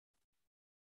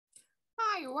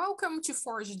Hi, welcome to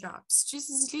Forage Drops. This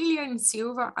is Lilian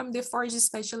Silva. I'm the forage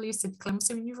specialist at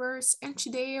Clemson Universe, and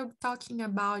today I'm talking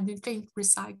about nutrient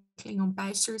recycling on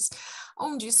pastures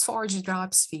on this Forage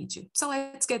Drops video. So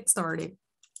let's get started.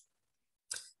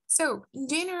 So in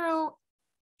general,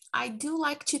 I do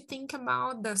like to think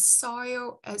about the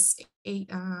soil as a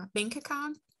bank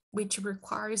account, which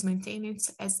requires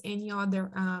maintenance as any other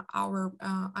our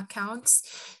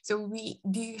accounts. So we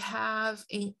do have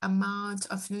an amount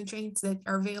of nutrients that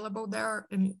are available there.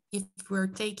 And if we're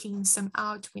taking some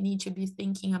out, we need to be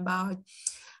thinking about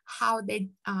how the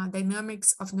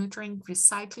dynamics of nutrient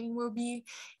recycling will be,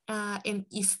 and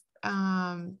if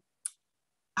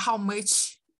how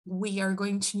much we are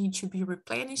going to need to be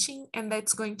replenishing, and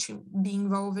that's going to be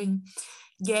involving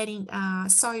getting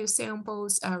soil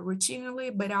samples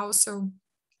routinely, but also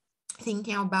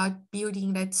thinking about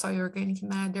building that soil organic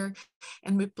matter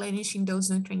and replenishing those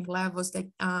nutrient levels that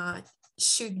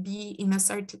should be in a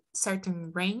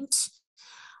certain range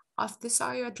of the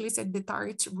soil, at least at the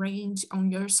target range on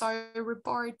your soil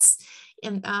reports,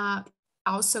 and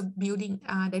also building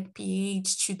that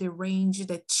pH to the range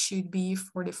that should be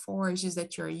for the forages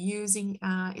that you're using,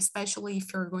 especially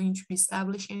if you're going to be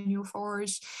establishing a new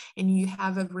forage and you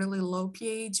have a really low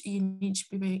pH, you need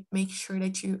to make sure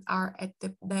that you are at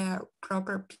the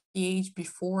proper pH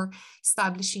before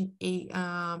establishing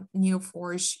a new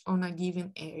forage on a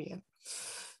given area.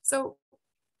 So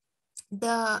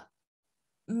the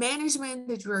management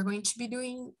that we're going to be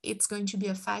doing, it's going to be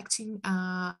affecting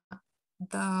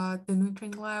the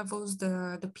nutrient levels,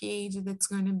 the pH that's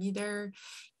going to be there.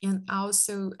 And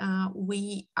also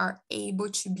we are able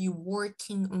to be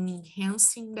working on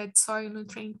enhancing that soil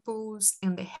nutrient pools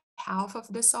and the health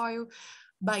of the soil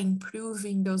by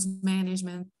improving those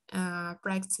management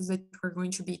practices that we're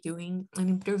going to be doing and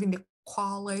improving the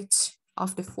quality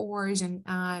of the forage and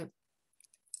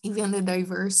even the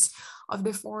diverse of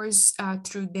the forage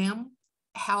through them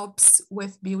helps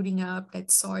with building up that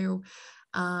soil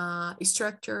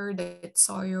structure, that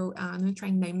soil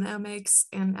nutrient dynamics,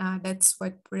 and that's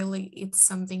what really it's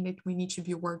something that we need to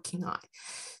be working on.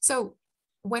 So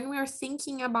when we're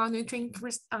thinking about nutrient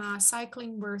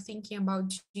cycling, we're thinking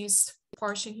about this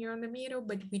portion here in the middle,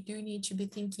 but we do need to be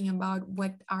thinking about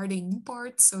what are the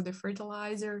imports, so the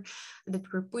fertilizer that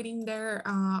we're putting there,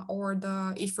 or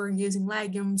if we're using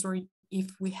legumes, or if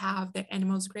we have the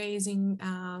animals grazing,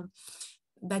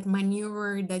 that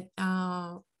manure, that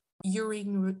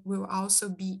urine will also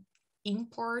be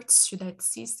imports to that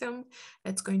system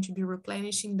that's going to be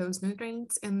replenishing those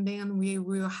nutrients. And then we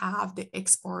will have the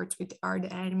exports, which are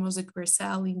the animals that we're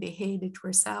selling, the hay that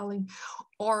we're selling,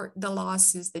 or the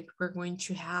losses that we're going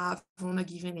to have on a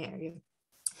given area.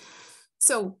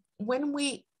 So when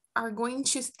we are going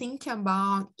to think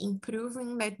about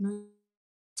improving that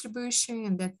distribution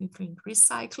and that nutrient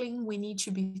recycling, we need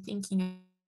to be thinking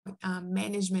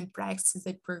management practices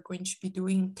that we're going to be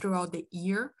doing throughout the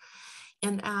year.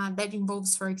 And that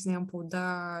involves, for example,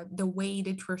 the way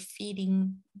that we're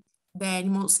feeding the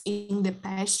animals in the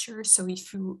pasture. So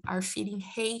if you are feeding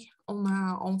hay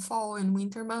on fall and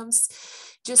winter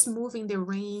months, just moving the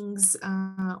rings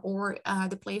or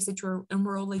the place that you're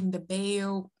unrolling the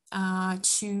bale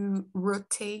to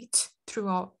rotate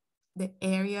throughout the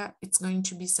area, it's going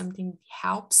to be something that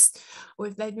helps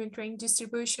with that nutrient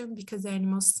distribution, because the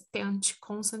animals tend to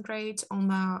concentrate on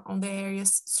the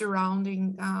areas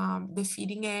surrounding the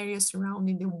feeding areas,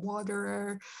 surrounding the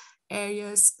water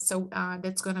areas. So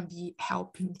that's going to be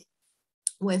helping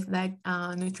with that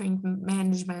nutrient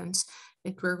management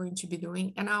that we're going to be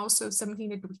doing. And also something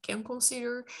that we can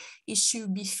consider is to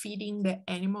be feeding the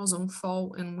animals on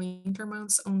fall and winter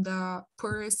months on the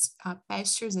poorest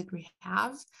pastures that we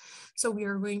have. So we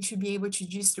are going to be able to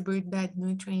distribute that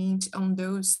nutrient on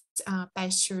those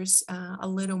pastures a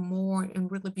little more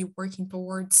and really be working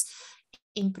towards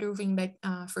improving that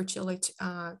fertility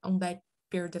on that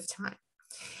period of time.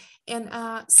 And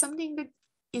something that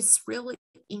is really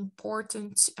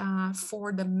important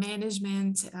for the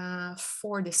management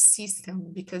for the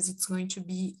system, because it's going to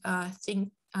be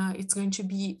it's going to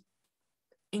be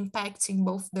impacting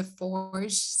both the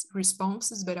forage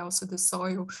responses, but also the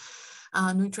soil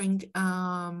nutrient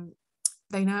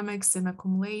dynamics and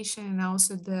accumulation, and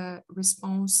also the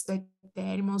response that the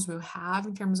animals will have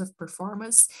in terms of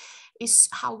performance, is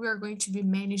how we are going to be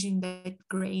managing that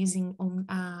grazing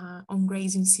on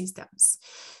grazing systems.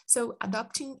 So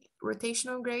adopting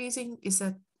rotational grazing is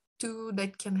a tool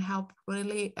that can help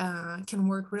really, can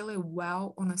work really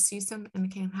well on a system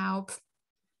and can help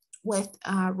with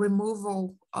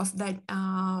removal of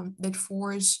that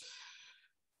forage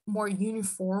more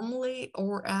uniformly,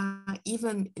 or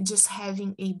even just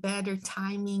having a better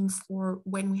timing for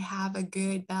when we have a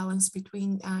good balance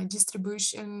between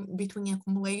distribution, between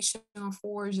accumulation of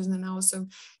forages and also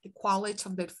the quality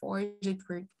of that forage that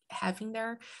we're having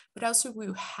there, but also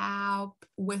will help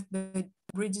with the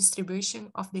redistribution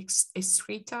of the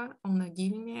excreta on a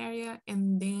given area,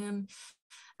 and then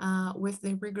with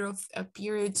the regrowth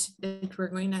period that we're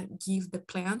going to give the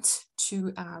plant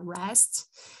to rest,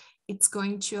 it's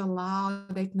going to allow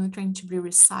that nutrient to be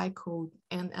recycled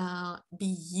and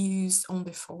be used on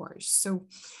the forage. So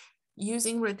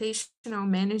using rotational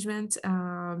management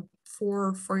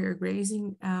for your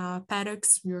grazing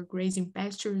paddocks, your grazing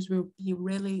pastures will be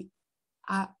really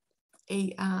a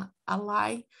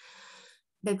ally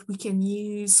that we can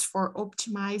use for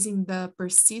optimizing the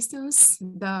persistence,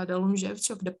 the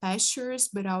longevity of the pastures,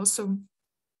 but also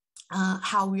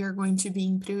how we are going to be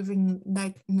improving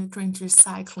that nutrient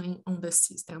recycling on the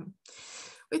system.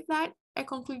 With that, I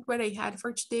conclude what I had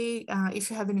for today.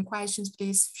 If you have any questions,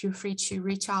 please feel free to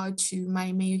reach out to my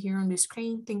email here on the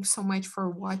screen. Thanks so much for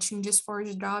watching this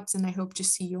Forage Drops, and I hope to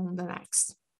see you on the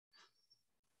next.